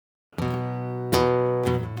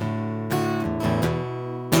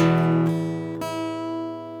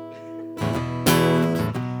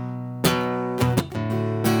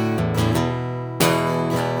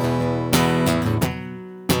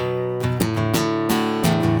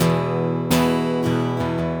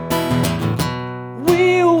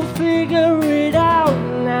Figure it out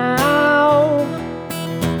now.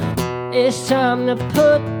 It's time to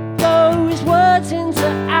put those words into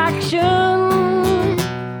action.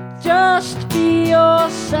 Just be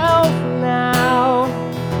yourself now.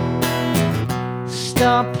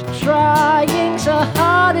 Stop trying so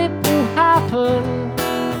hard, it will happen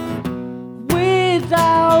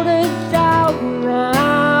without a doubt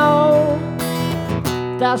now.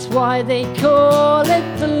 That's why they call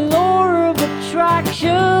it the law of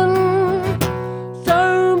attraction.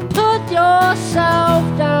 Don't put yourself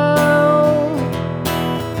down.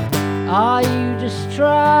 Are you just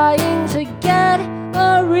trying to get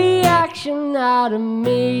a reaction out of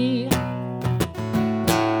me?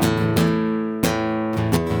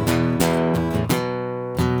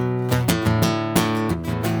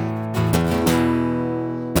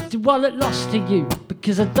 Do I look lost to you?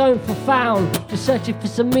 Because I don't feel found. Just searching for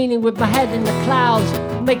some meaning with my head in the clouds,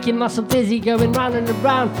 making myself dizzy, going round and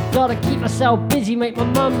around. Gotta keep myself busy, make my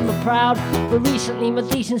mama proud. But recently my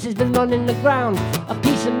decency's been running the ground. A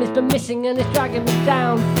piece of me's been missing and it's dragging me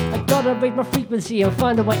down. I gotta raise my frequency and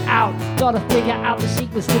find a way out. Gotta figure out the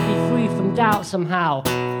sequence to be free from doubt somehow.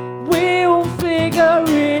 We'll figure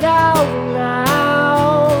it out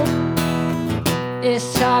now.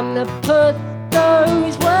 It's time to put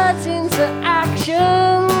those words into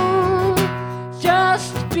action.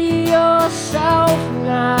 Just be yourself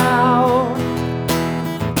now.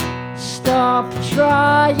 Stop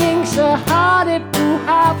trying so hard, it will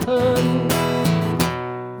happen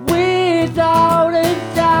without a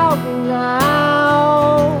doubt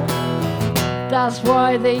now. That's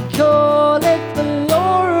why they call it the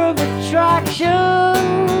law of attraction.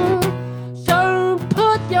 Don't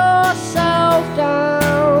put yourself down.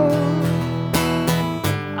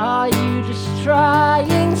 Are you just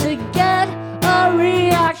trying to get a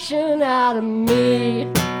reaction out of me?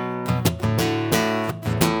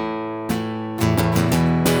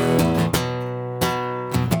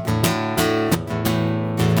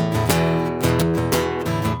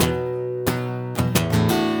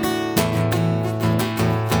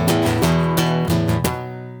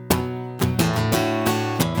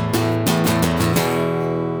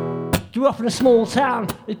 Grew up in a small town,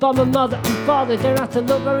 it's by my mother and father. Don't have to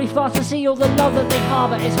look very far to see all the love that they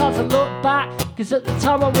harbour. It's hard to look back, cause at the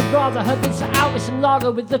time I would rather have been sat out with some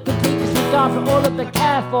lager, with the complete disregard for all of the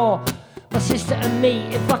care for my sister and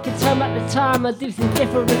me. If I could turn back the time, I'd do things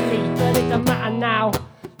differently. But it don't matter now,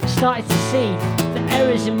 I'm starting to see the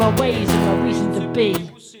errors in my ways and my reason to be.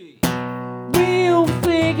 We'll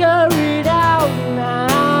figure it out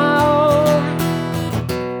now.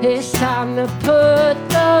 It's time to put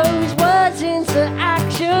those words into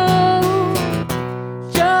action.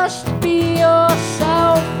 Just be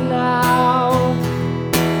yourself now.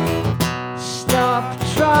 Stop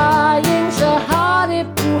trying so hard, it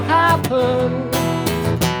will happen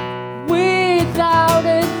without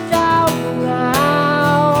a doubt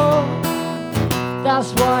now.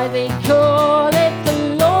 That's why they call it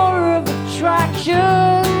the law of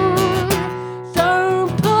attraction. Don't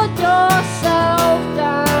put yourself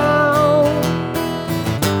down.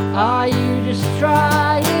 Are you just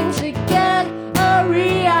trying to get a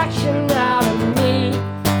reaction out of me?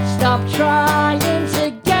 Stop trying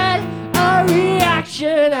to get a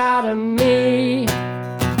reaction out of me.